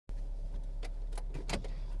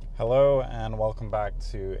Hello and welcome back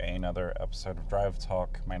to another episode of Drive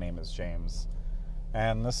Talk. My name is James,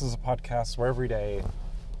 and this is a podcast where every day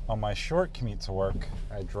on my short commute to work,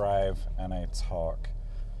 I drive and I talk.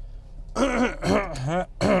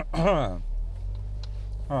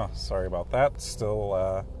 Sorry about that.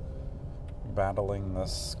 Still battling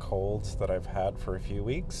this cold that I've had for a few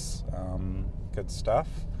weeks. Good stuff.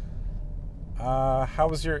 How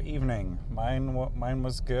was your evening? Mine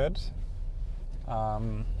was good.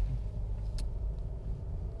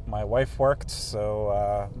 My wife worked,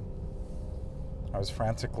 so I was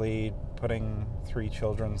frantically putting 3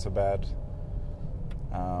 children to bed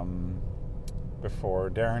before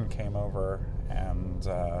Darren came over, and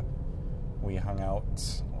we hung out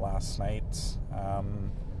last night.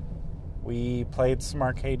 We played some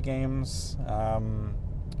arcade games.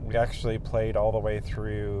 We actually played all the way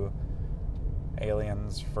through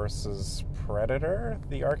Aliens vs. Predator,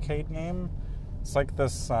 the arcade game. It's like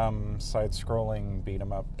this side-scrolling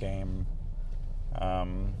beat-em-up game.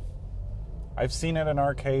 I've seen it in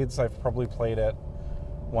arcades. I've probably played it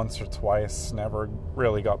once or twice. Never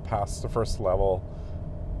really got past the first level.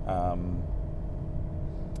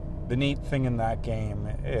 The neat thing in that game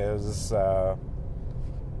is, for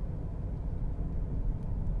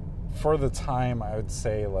the time, I would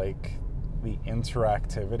say, like, the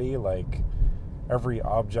interactivity, like, every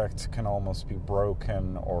object can almost be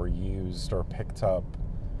broken or used or picked up,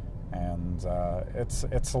 and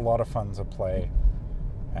it's a lot of fun to play.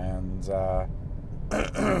 And the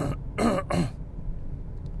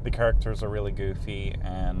characters are really goofy,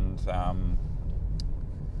 and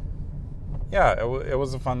it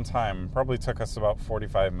was a fun time. Probably took us about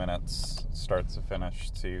 45 minutes, start to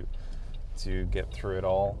finish, to get through it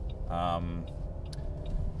all.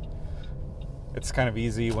 It's kind of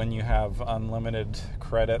easy when you have unlimited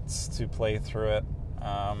credits to play through it,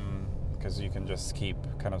 because you can just keep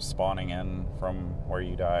kind of spawning in from where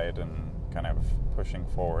you died and kind of pushing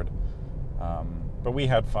forward. But we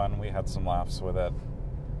had fun. We had some laughs with it.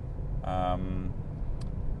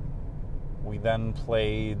 We then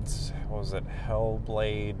played, what was it,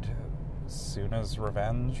 Hellblade Suna's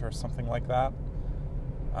Revenge or something like that.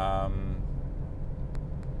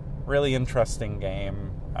 Really interesting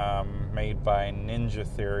game. Made by Ninja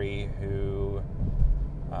Theory, who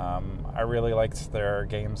I really liked their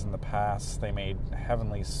games in the past. They made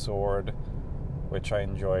Heavenly Sword, which I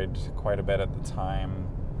enjoyed quite a bit at the time.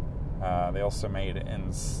 They also made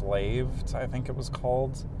Enslaved, I think it was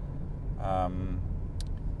called,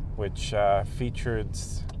 which featured,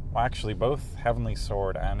 well, actually both Heavenly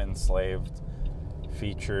Sword and Enslaved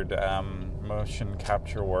featured motion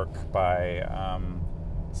capture work by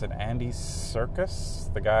is it Andy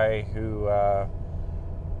Serkis, the guy who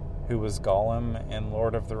was Gollum in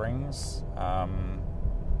Lord of the Rings?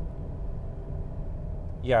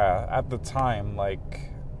 At the time,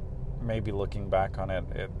 like, maybe looking back on it,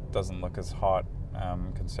 it doesn't look as hot,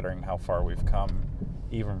 considering how far we've come,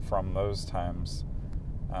 even from those times.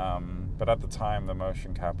 But at the time, the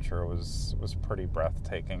motion capture was pretty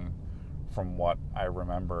breathtaking from what I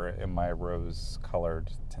remember in my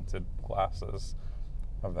rose-colored tinted glasses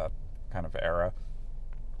of that kind of era.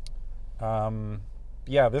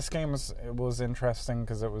 This game was interesting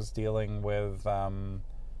because it was dealing with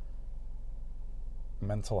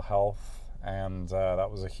mental health, and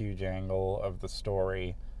that was a huge angle of the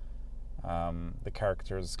story. The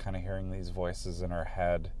characters kind of hearing these voices in her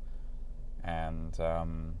head, and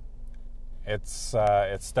it's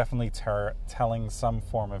definitely telling some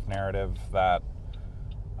form of narrative that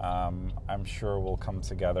I'm sure will come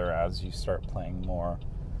together as you start playing more.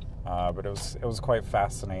 But it was quite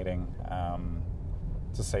fascinating,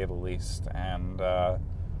 to say the least, and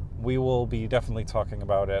we will be definitely talking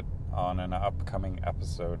about it on an upcoming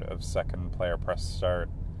episode of Second Player Press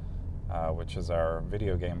Start, which is our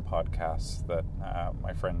video game podcast that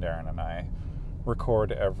my friend Darren and I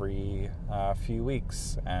record every few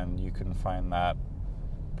weeks, and you can find that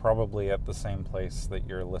probably at the same place that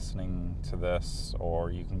you're listening to this,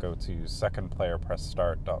 or you can go to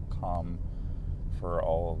secondplayerpressstart.com for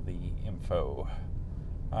all the info.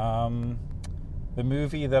 The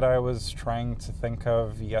movie that I was trying to think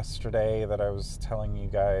of yesterday that I was telling you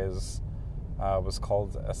guys was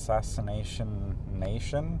called Assassination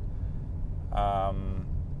Nation.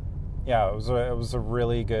 It was a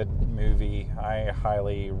really good movie. I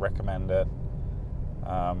highly recommend it.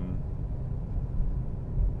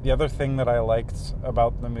 The other thing that I liked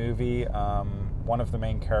about the movie, one of the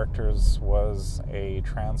main characters was a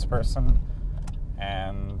trans person,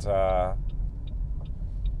 and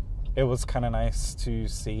it was kind of nice to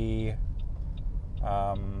see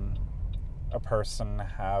a person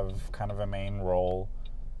have kind of a main role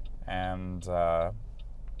And I'll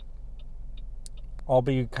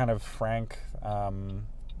be kind of frank,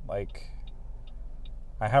 like,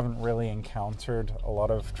 I haven't really encountered a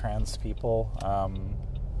lot of trans people.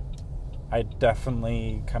 I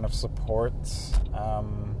definitely kind of support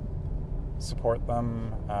them.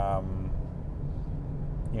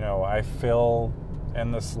 I feel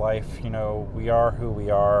in this life, we are who we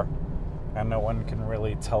are, and no one can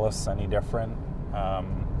really tell us any different. I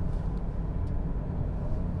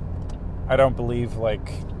don't believe, like,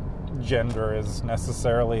 gender is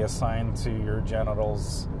necessarily assigned to your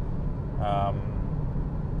genitals. I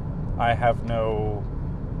have no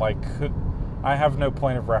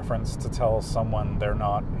point of reference to tell someone they're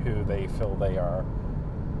not who they feel they are.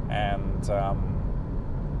 And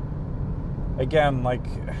again, like,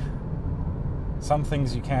 some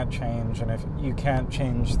things you can't change, and if you can't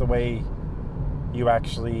change the way you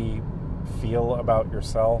actually feel about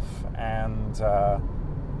yourself, and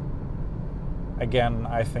again,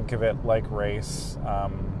 I think of it like race.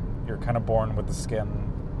 You're kind of born with the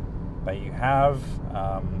skin that you have,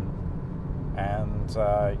 and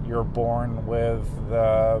you're born with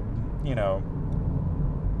the,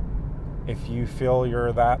 if you feel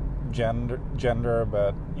you're that gender,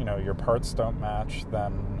 but your parts don't match,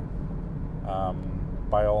 then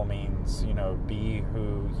by all means, be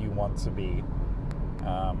who you want to be.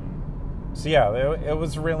 So yeah, it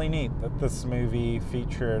was really neat that this movie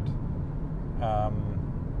featured a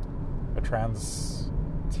trans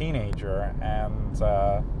teenager, and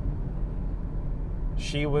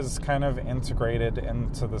she was kind of integrated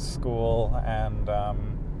into the school, and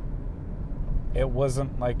it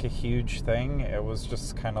wasn't like a huge thing. It was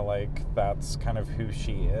just kind of like, that's kind of who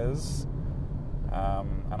she is.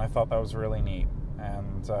 And I thought that was really neat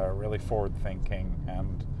and really forward-thinking,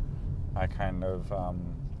 and I kind of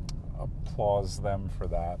applause them for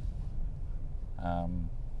that.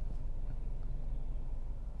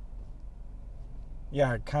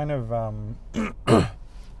 Yeah, kind of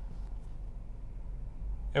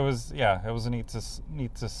it was neat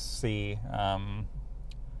to see.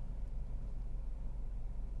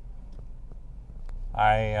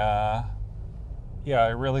 I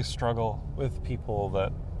really struggle with people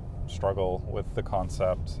that struggle with the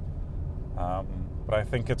concept. But I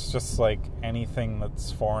think it's just like anything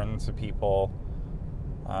that's foreign to people.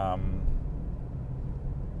 I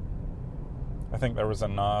think there was a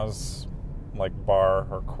Nas bar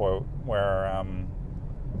or quote where I'm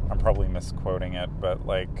probably misquoting it, but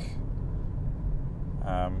it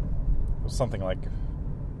was something like,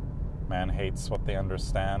 man hates what they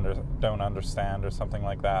understand or don't understand, or something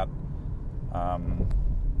like that.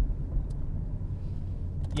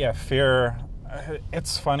 Fear,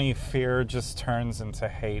 it's funny, fear just turns into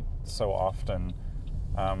hate so often,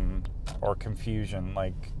 or confusion,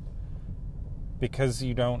 because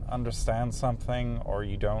you don't understand something, or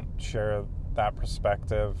you don't share that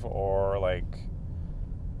perspective, or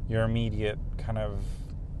your immediate kind of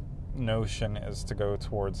notion is to go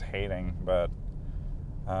towards hating. But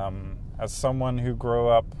as someone who grew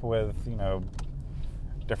up with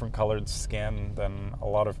different colored skin than a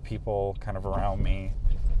lot of people kind of around me,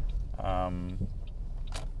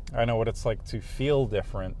 I know what it's like to feel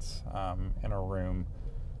different in a room,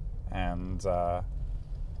 and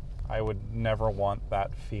I would never want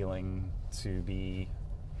that feeling to be,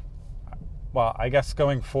 well, I guess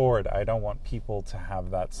going forward, I don't want people to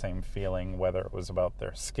have that same feeling, whether it was about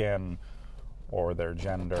their skin or their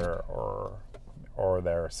gender or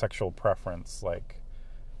their sexual preference.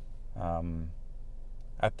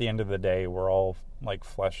 At the end of the day, we're all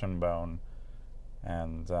flesh and bone,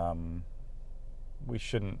 and we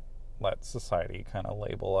shouldn't let society kind of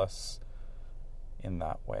label us in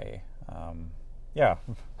that way.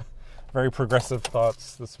 Very progressive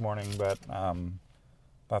thoughts this morning, but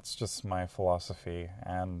that's just my philosophy.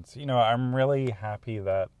 And I'm really happy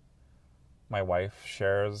that my wife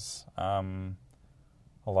shares a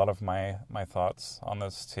lot of my thoughts on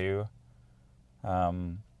this too.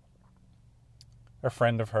 A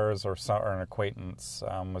friend of hers or an acquaintance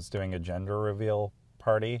was doing a gender reveal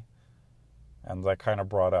party, and I kind of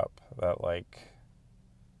brought up that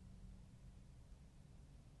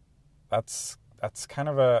that's kind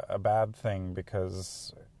of a bad thing,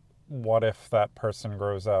 because what if that person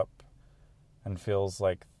grows up and feels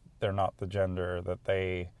like they're not the gender that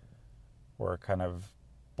they were kind of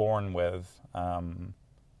born with?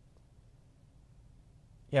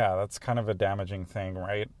 That's kind of a damaging thing,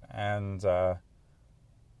 right? And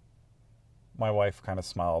my wife kind of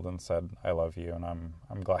smiled and said, "I love you," and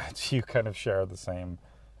I'm glad you kind of share the same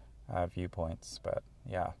viewpoints. But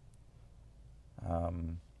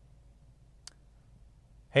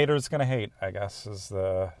haters gonna hate, I guess, is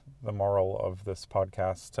the moral of this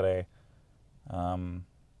podcast today.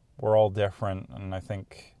 We're all different, and I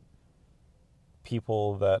think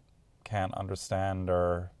people that can't understand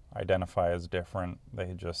or identify as different,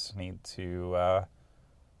 they just need to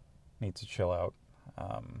chill out.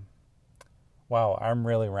 Wow, I'm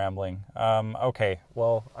really rambling. Okay,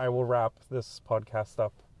 well, I will wrap this podcast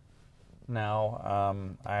up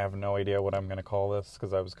now. I have no idea what I'm going to call this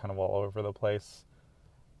because I was kind of all over the place.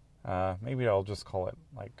 Maybe I'll just call it,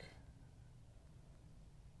 like,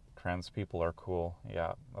 trans people are cool.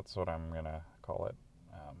 Yeah, that's what I'm going to call it.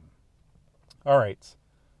 All right.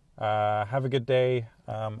 Have a good day.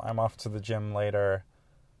 I'm off to the gym later,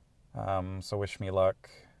 so wish me luck.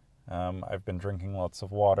 I've been drinking lots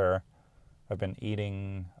of water. I've been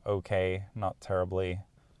eating okay, not terribly.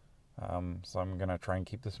 So I'm going to try and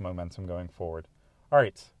keep this momentum going forward. All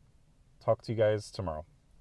right. Talk to you guys tomorrow.